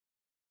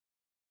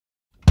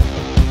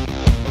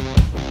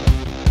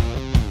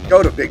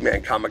Go to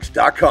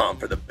bigmancomics.com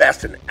for the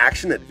best in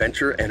action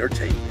adventure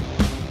entertainment.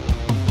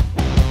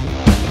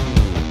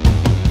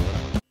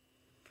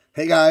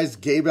 Hey guys,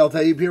 Gabe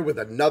Eltaeb here with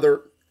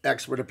another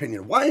expert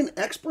opinion. Why an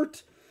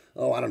expert?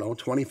 Oh, I don't know,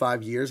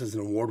 25 years as an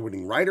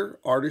award-winning writer,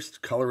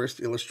 artist, colorist,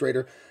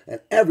 illustrator,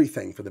 and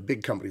everything for the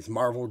big companies,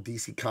 Marvel,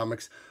 DC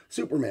Comics,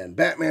 Superman,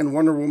 Batman,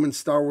 Wonder Woman,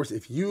 Star Wars.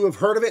 If you have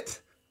heard of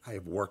it, I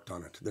have worked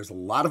on it. There's a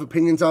lot of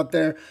opinions out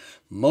there.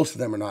 Most of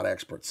them are not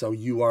experts, so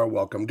you are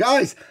welcome.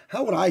 Guys,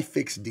 how would I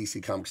fix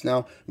DC Comics?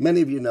 Now,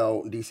 many of you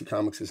know DC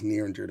Comics is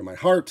near and dear to my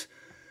heart.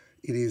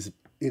 It is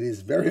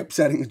very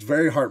upsetting. It's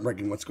very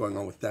heartbreaking what's going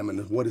on with them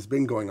and what has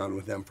been going on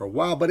with them for a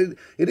while. But it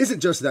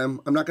isn't just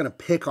them. I'm not going to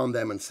pick on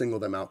them and single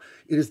them out.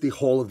 It is the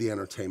whole of the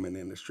entertainment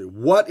industry.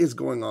 What is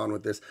going on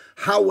with this?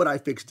 How would I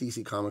fix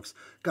DC Comics?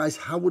 Guys,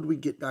 how would we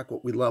get back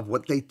what we love,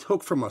 what they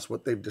took from us,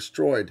 what they've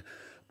destroyed?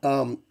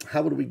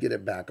 How would we get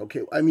it back?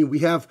 Okay, I mean,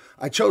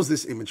 I chose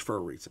this image for a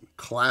reason.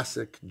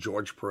 Classic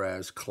George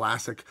Perez,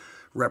 classic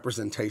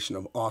representation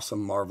of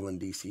awesome Marvel and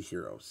DC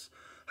heroes.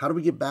 How do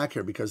we get back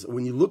here? Because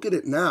when you look at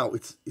it now,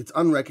 it's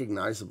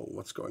unrecognizable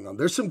what's going on.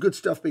 There's some good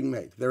stuff being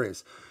made. There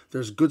is.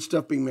 There's good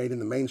stuff being made in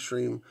the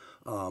mainstream.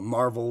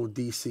 Marvel,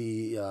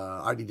 DC,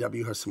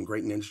 IDW has some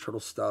great Ninja Turtle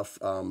stuff.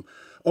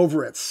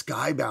 Over at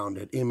Skybound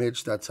at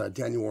Image, that's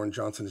Daniel Warren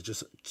Johnson is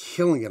just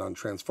killing it on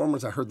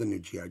Transformers. I heard the new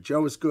G.I.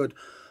 Joe is good.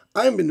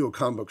 I haven't been to a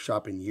comic book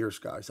shop in years,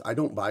 guys. I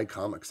don't buy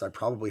comics. I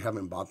probably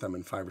haven't bought them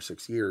in 5 or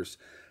 6 years.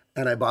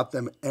 And I bought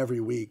them every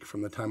week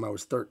from the time I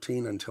was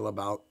 13 until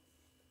about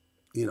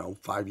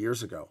 5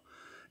 years ago.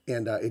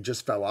 And it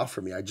just fell off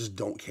for me. I just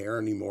don't care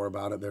anymore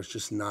about it. There's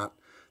just not,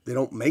 they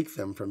don't make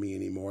them for me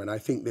anymore. And I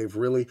think they've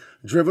really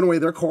driven away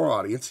their core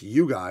audience,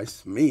 you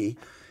guys, me,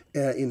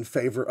 in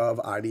favor of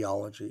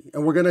ideology.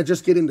 And we're going to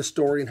just get into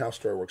story and how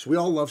story works. We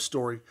all love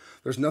story.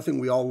 There's nothing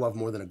we all love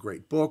more than a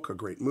great book, a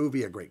great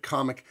movie, a great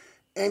comic,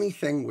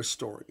 anything with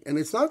story. And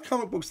it's not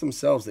comic books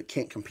themselves that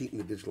can't compete in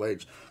the digital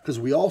age, because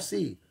we all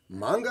see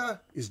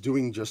manga is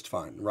doing just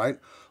fine, right?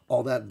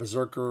 All that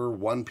Berserker,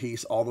 One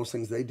Piece, all those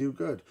things, they do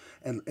good.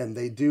 And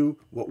they do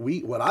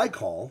what I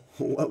call,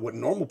 what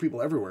normal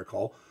people everywhere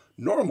call,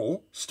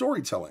 normal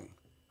storytelling.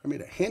 I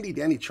made a handy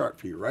dandy chart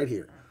for you right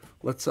here.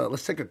 Let's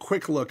take a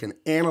quick look and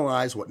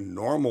analyze what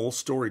normal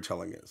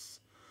storytelling is.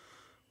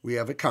 We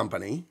have a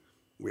company,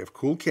 we have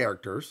cool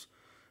characters,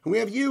 and we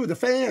have you, the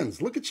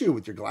fans. Look at you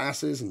with your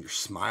glasses and your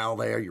smile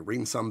there. You're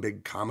reading some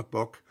big comic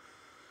book.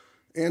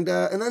 And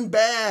then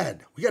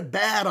bad. We got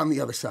bad on the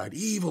other side.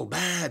 Evil,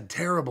 bad,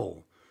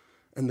 terrible.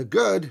 And the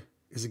good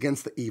is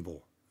against the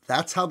evil.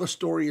 That's how the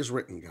story is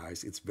written,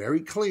 guys. It's very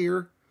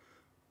clear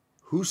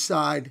whose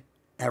side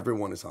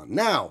everyone is on.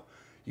 Now,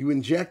 you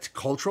inject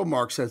cultural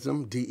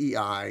Marxism,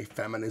 DEI,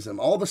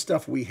 feminism, all the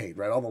stuff we hate,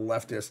 right? All the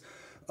leftist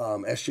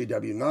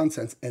SJW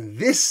nonsense. And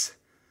this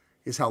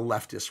is how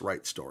leftists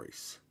write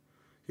stories.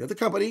 You have the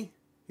company,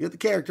 you have the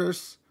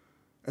characters,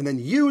 and then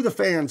you, the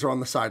fans, are on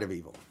the side of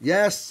evil.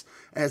 Yes,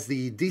 as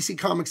the DC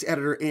Comics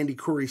editor Andy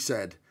Curry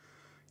said,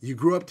 you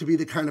grew up to be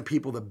the kind of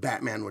people that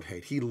Batman would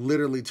hate. He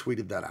literally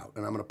tweeted that out.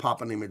 And I'm going to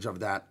pop an image of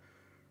that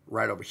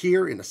right over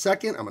here in a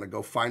second. I'm going to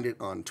go find it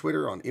on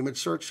Twitter, on image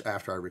search,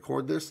 after I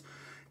record this.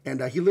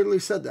 And he literally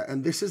said that.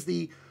 And this is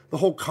the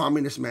whole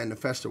communist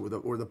manifesto,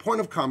 or the point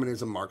of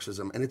communism,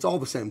 Marxism, and it's all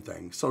the same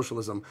thing.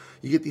 Socialism,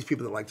 you get these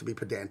people that like to be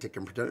pedantic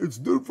and pretend it's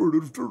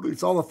different,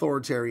 it's all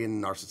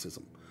authoritarian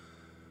narcissism.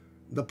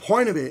 The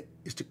point of it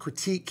is to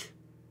critique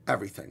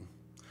everything.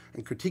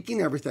 And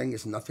critiquing everything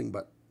is nothing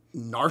but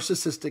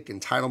narcissistic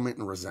entitlement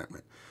and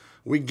resentment.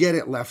 We get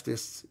it,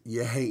 leftists.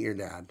 You hate your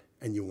dad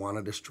and you want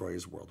to destroy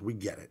his world. We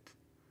get it.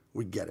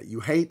 We get it. You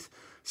hate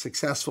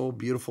successful,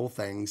 beautiful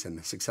things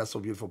and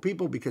successful, beautiful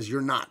people because you're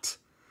not.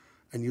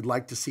 And you'd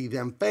like to see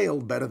them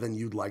fail better than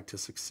you'd like to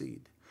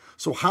succeed.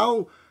 So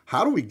how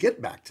do we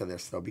get back to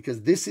this, though?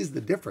 Because this is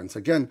the difference.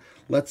 Again,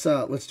 let's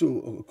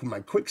do my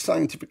quick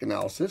scientific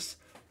analysis.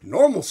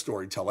 Normal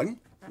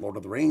storytelling, Lord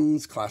of the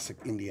Rings, classic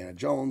Indiana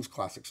Jones,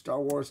 classic Star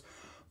Wars.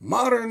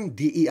 Modern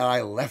DEI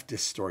leftist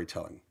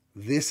storytelling.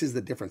 This is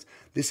the difference.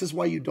 This is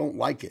why you don't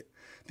like it.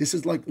 This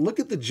is like, look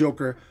at the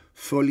Joker,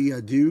 Folie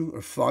à Deux,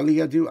 or Folie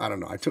à Deux. I don't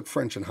know. I took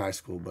French in high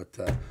school, but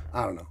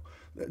I don't know.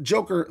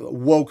 Joker,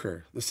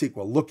 Woker, the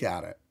sequel, look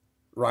at it,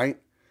 right?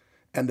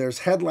 And there's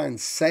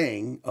headlines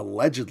saying,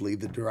 allegedly,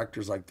 the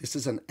director's like, this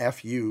is an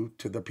FU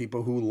to the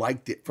people who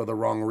liked it for the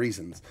wrong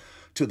reasons,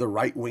 to the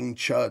right-wing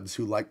chuds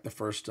who liked the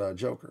first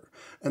Joker.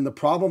 And the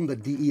problem the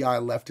DEI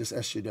leftist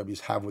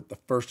SJWs have with the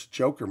first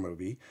Joker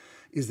movie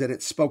is that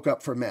it spoke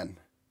up for men.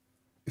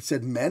 It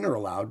said men are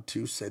allowed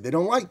to say they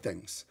don't like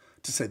things,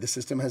 to say the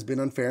system has been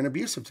unfair and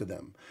abusive to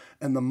them.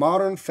 And the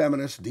modern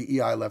feminist,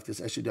 DEI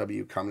leftist,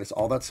 SJW, communist,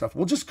 all that stuff,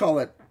 we'll just call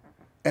it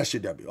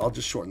SJW. I'll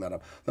just shorten that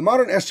up. The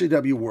modern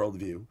SJW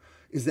worldview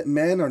is that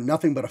men are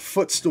nothing but a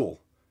footstool.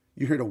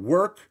 You're here to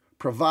work,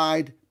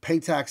 provide, pay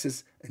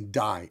taxes, and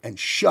die, and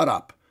shut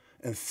up,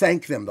 and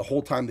thank them the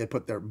whole time they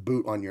put their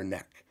boot on your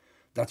neck.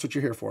 That's what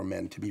you're here for,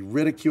 men, to be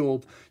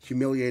ridiculed,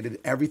 humiliated,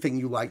 everything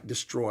you like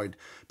destroyed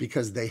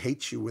because they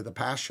hate you with a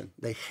passion.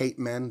 They hate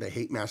men, they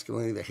hate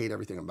masculinity, they hate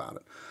everything about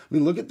it. I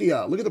mean, look at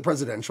the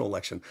presidential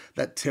election.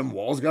 That Tim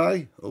Walz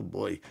guy, oh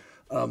boy.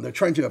 They're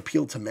trying to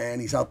appeal to man.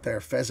 He's out there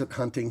pheasant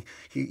hunting.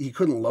 He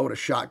couldn't load a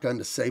shotgun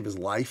to save his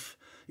life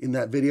in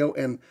that video.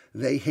 And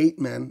they hate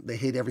men. They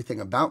hate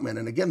everything about men.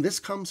 And again, this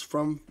comes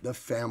from the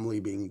family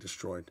being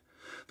destroyed.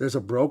 There's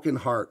a broken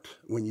heart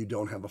when you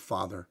don't have a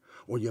father,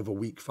 or you have a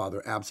weak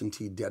father,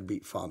 absentee,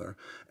 deadbeat father,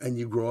 and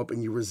you grow up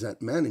and you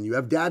resent men, and you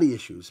have daddy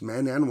issues,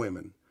 men and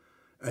women.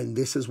 And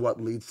this is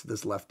what leads to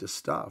this leftist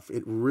stuff.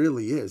 It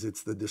really is.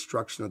 It's the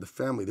destruction of the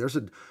family. There's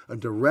a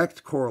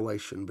direct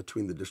correlation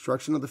between the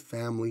destruction of the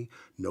family,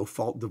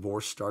 no-fault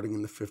divorce starting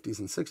in the 50s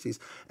and 60s,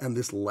 and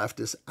this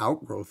leftist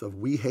outgrowth of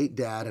we hate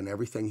dad and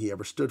everything he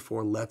ever stood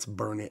for, let's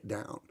burn it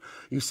down.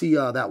 You see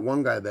that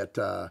one guy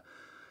that...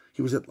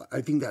 he was at,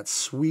 I think, that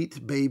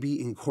Sweet Baby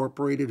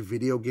Incorporated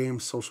video game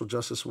social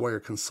justice warrior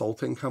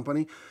consulting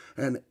company.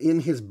 And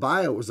in his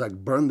bio, it was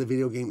like, burn the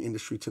video game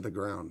industry to the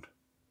ground.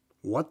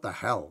 What the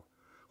hell?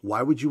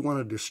 Why would you want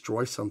to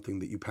destroy something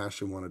that you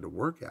passionately wanted to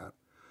work at?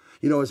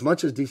 You know, as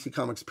much as DC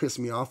Comics pissed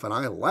me off and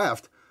I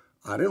left,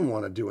 I didn't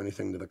want to do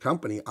anything to the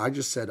company. I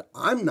just said,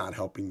 I'm not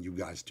helping you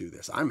guys do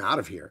this. I'm out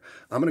of here.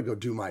 I'm going to go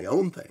do my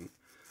own thing.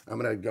 I'm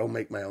going to go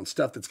make my own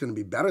stuff that's going to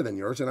be better than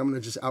yours, and I'm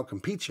going to just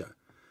outcompete you.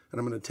 And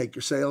I'm going to take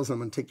your sales, and I'm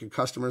going to take your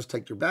customers,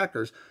 take your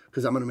backers,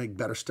 because I'm going to make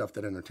better stuff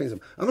that entertains them.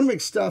 I'm going to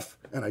make stuff,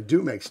 and I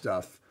do make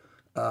stuff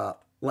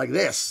like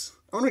this.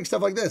 I'm going to make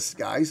stuff like this,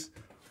 guys,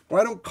 or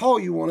I don't call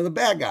you one of the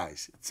bad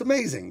guys. It's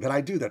amazing that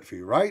I do that for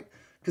you, right?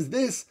 Because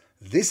this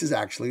is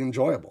actually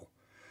enjoyable.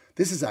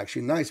 This is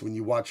actually nice when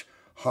you watch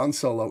Han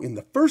Solo in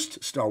the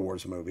first Star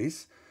Wars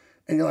movies,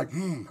 and you're like,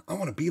 I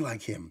want to be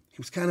like him. He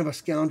was kind of a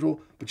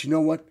scoundrel, but you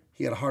know what?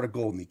 He had a heart of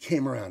gold, and he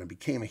came around and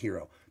became a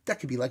hero. That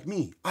could be like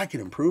me. I could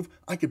improve.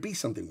 I could be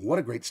something. What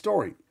a great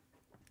story.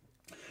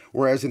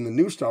 Whereas in the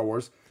new Star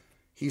Wars,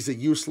 he's a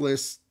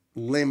useless,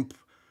 limp,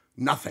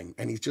 nothing.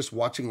 And he's just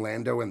watching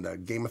Lando and the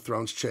Game of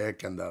Thrones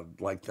chick and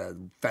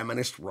the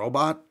feminist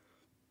robot.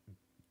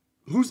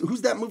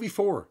 Who's that movie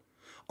for?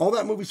 All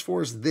that movie's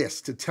for is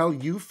this, to tell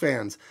you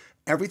fans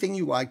everything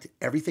you liked,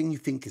 everything you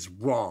think is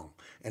wrong,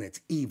 and it's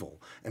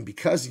evil. And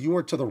because you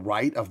are to the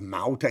right of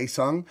Mao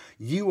Tse-tung,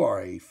 you are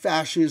a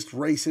fascist,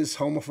 racist,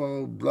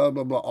 homophobe, blah,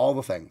 blah, blah, all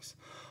the things.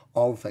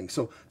 All the things.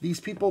 So these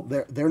people,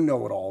 they're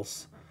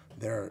know-it-alls.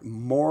 They're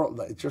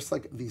moral, just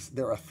like these,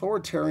 they're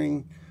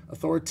authoritarian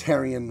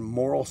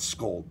moral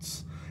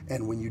scolds.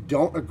 And when you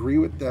don't agree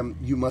with them,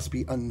 you must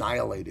be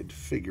annihilated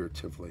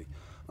figuratively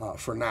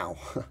for now.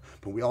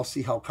 But we all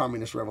see how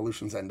communist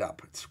revolutions end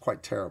up. It's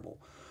quite terrible.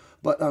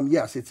 But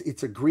yes,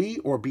 it's agree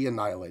or be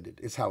annihilated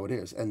is how it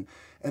is. And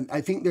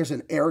I think there's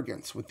an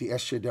arrogance with the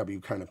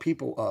SJW kind of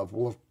people of,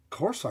 well, of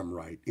course I'm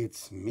right.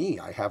 It's me.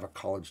 I have a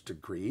college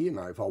degree and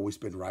I've always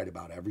been right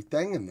about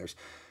everything. And there's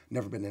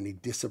never been any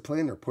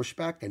discipline or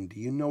pushback. And do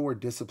you know where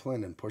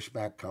discipline and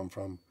pushback come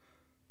from?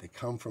 They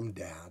come from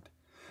dad.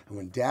 And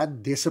when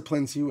dad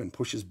disciplines you and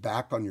pushes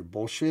back on your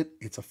bullshit,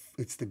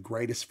 it's the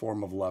greatest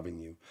form of loving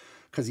you.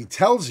 Because he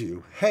tells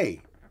you,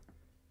 hey,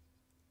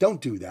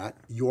 don't do that.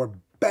 You're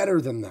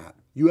better than that.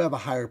 You have a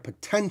higher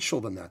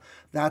potential than that.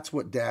 That's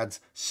what dad's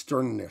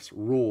sternness,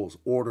 rules,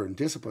 order, and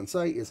discipline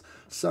say is,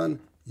 son,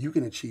 you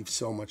can achieve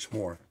so much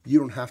more. You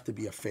don't have to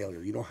be a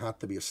failure. You don't have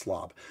to be a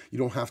slob. You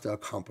don't have to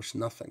accomplish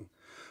nothing.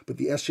 But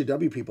the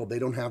SJW people, they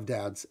don't have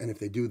dads. And if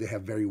they do, they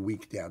have very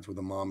weak dads where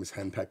the mom is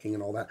henpecking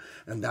and all that.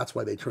 And that's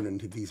why they turn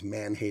into these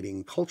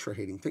man-hating,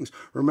 culture-hating things.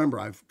 Remember,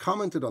 I've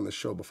commented on this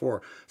show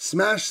before.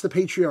 Smash the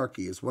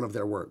patriarchy is one of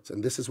their words.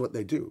 And this is what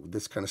they do.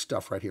 This kind of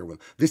stuff right here.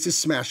 This is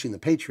smashing the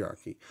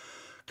patriarchy.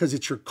 Because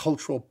it's your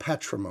cultural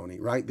patrimony,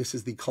 right? This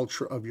is the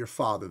culture of your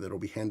father that will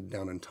be handed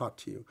down and taught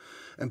to you.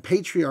 And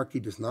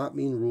patriarchy does not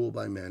mean rule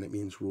by men. It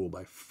means rule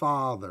by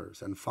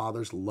fathers. And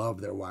fathers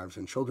love their wives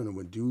and children and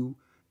would do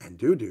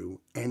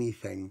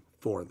anything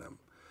for them.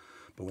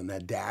 But when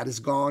that dad is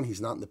gone,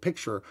 he's not in the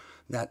picture,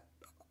 that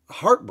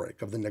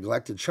heartbreak of the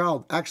neglected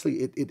child, actually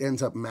it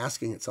ends up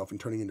masking itself and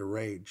turning into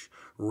rage,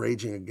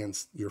 raging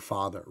against your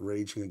father,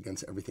 raging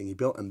against everything he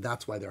built. And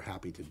that's why they're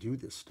happy to do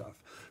this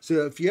stuff.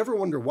 So if you ever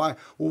wonder why,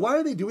 well, why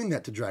are they doing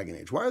that to Dragon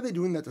Age? Why are they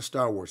doing that to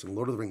Star Wars and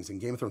Lord of the Rings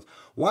and Game of Thrones?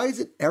 Why is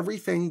it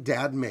everything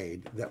dad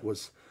made that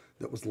was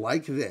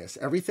like this,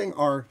 everything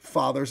our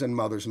fathers and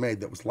mothers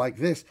made that was like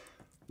this,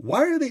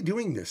 why are they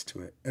doing this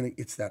to it? And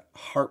it's that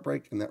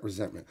heartbreak and that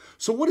resentment.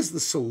 So what is the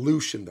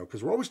solution, though?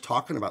 Because we're always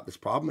talking about this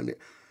problem,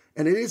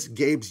 and it is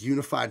Gabe's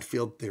unified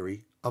field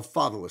theory of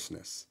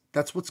fatherlessness.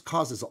 That's what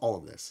causes all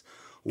of this.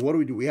 What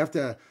do? We have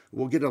to, I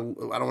don't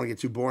want to get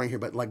too boring here,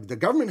 but like the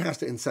government has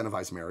to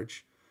incentivize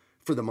marriage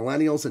for the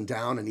millennials and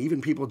down, and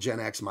even people Gen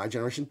X, my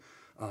generation.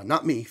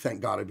 Not me,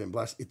 thank God I've been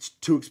blessed. It's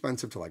too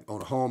expensive to like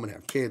own a home and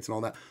have kids and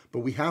all that. But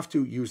we have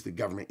to use the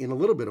government in a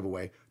little bit of a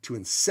way to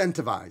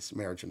incentivize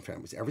marriage and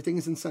families. Everything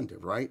is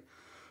incentive, right?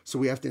 So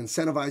we have to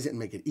incentivize it and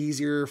make it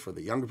easier for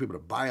the younger people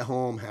to buy a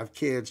home, have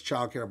kids,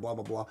 childcare, blah,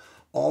 blah, blah,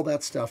 all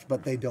that stuff.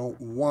 But they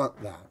don't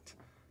want that.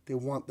 They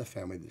want the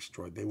family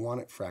destroyed. They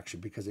want it fractured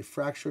because a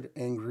fractured,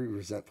 angry,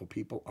 resentful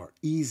people are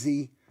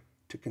easy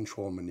to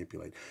control and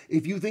manipulate.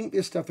 If you think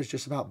this stuff is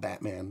just about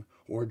Batman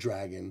or a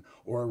dragon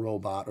or a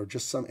robot or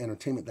just some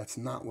entertainment, that's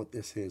not what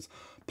this is.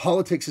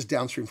 Politics is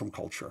downstream from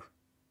culture,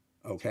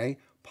 okay?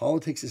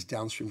 Politics is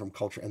downstream from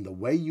culture, and the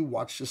way you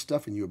watch this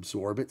stuff and you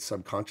absorb it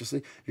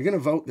subconsciously, you're going to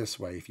vote this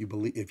way if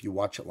you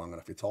watch it long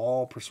enough. It's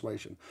all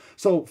persuasion.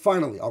 So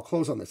finally, I'll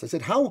close on this. I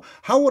said, how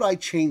would I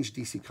change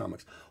DC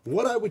Comics?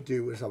 What I would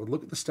do is I would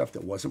look at the stuff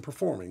that wasn't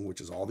performing,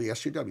 which is all the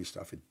SJW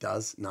stuff. It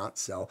does not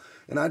sell,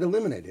 and I'd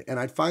eliminate it. And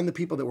I'd find the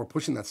people that were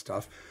pushing that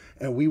stuff,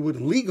 and we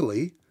would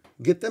legally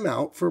get them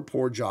out for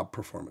poor job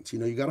performance. You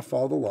know, you got to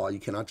follow the law. You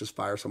cannot just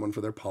fire someone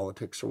for their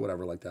politics or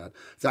whatever like that.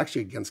 It's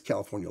actually against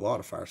California law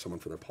to fire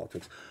someone for their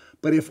politics.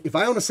 But if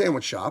I own a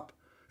sandwich shop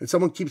and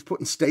someone keeps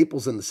putting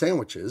staples in the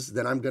sandwiches,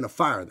 then I'm going to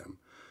fire them.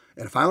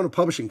 And if I own a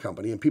publishing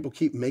company and people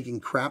keep making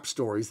crap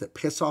stories that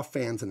piss off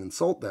fans and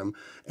insult them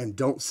and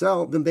don't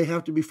sell, then they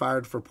have to be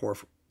fired for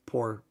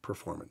poor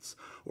performance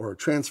or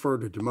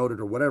transferred or demoted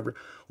or whatever.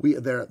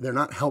 They're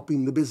not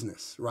helping the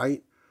business,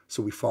 right?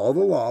 So we follow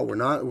the law. We're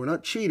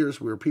not cheaters.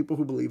 We're people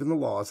who believe in the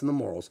laws and the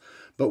morals,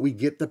 but we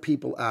get the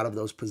people out of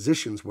those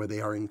positions where they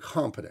are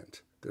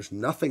incompetent. There's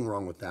nothing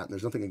wrong with that, and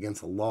there's nothing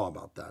against the law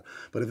about that.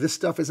 But if this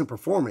stuff isn't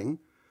performing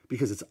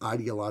because it's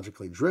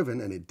ideologically driven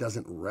and it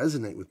doesn't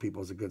resonate with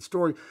people as a good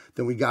story,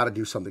 then we got to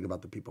do something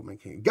about the people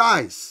making it.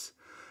 Guys,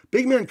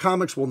 Big Man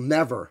Comics will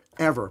never,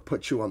 ever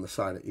put you on the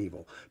side of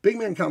evil. Big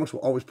Man Comics will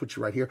always put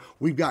you right here.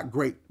 We've got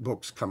great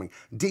books coming.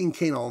 Dean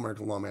Cain,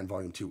 All-American Lawman,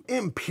 Volume 2.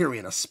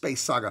 Empyrean, a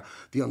space saga.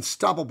 The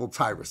Unstoppable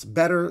Tyrus.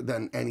 Better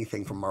than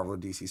anything from Marvel or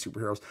DC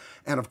superheroes.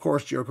 And, of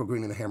course, Jericho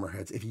Green and the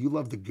Hammerheads. If you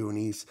love the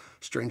Goonies,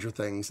 Stranger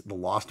Things, The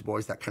Lost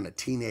Boys, that kind of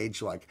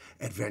teenage, like,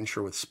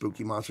 adventure with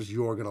spooky monsters,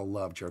 you're going to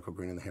love Jericho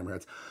Green and the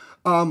Hammerheads.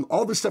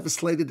 All this stuff is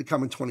slated to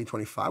come in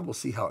 2025. We'll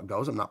see how it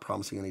goes. I'm not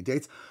promising any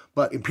dates,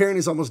 but Empyrean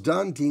is almost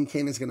done. Dean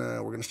Cain is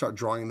we're gonna start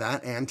drawing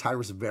that and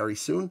Tyrus very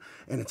soon,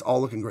 and it's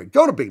all looking great.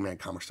 Go to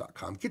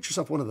bigmancomics.com. Get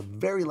yourself one of the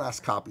very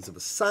last copies of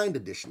a signed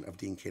edition of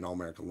Dean Cain,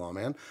 All-American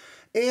Lawman.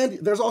 And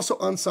there's also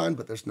unsigned,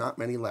 but there's not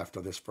many left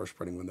of this first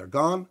printing. When they're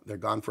gone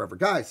forever.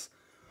 Guys,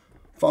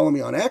 follow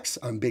me on X.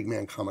 I'm Big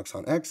Man Comics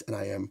on X, and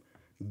I am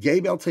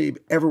Gabe Eltaeb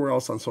everywhere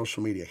else on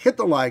social media. Hit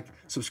the like,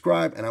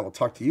 subscribe, and I will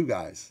talk to you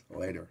guys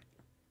later.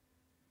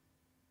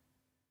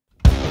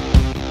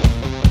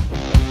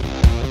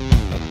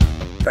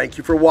 Thank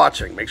you for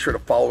watching. Make sure to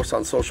follow us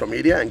on social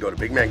media and go to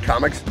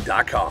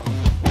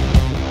bigmancomics.com.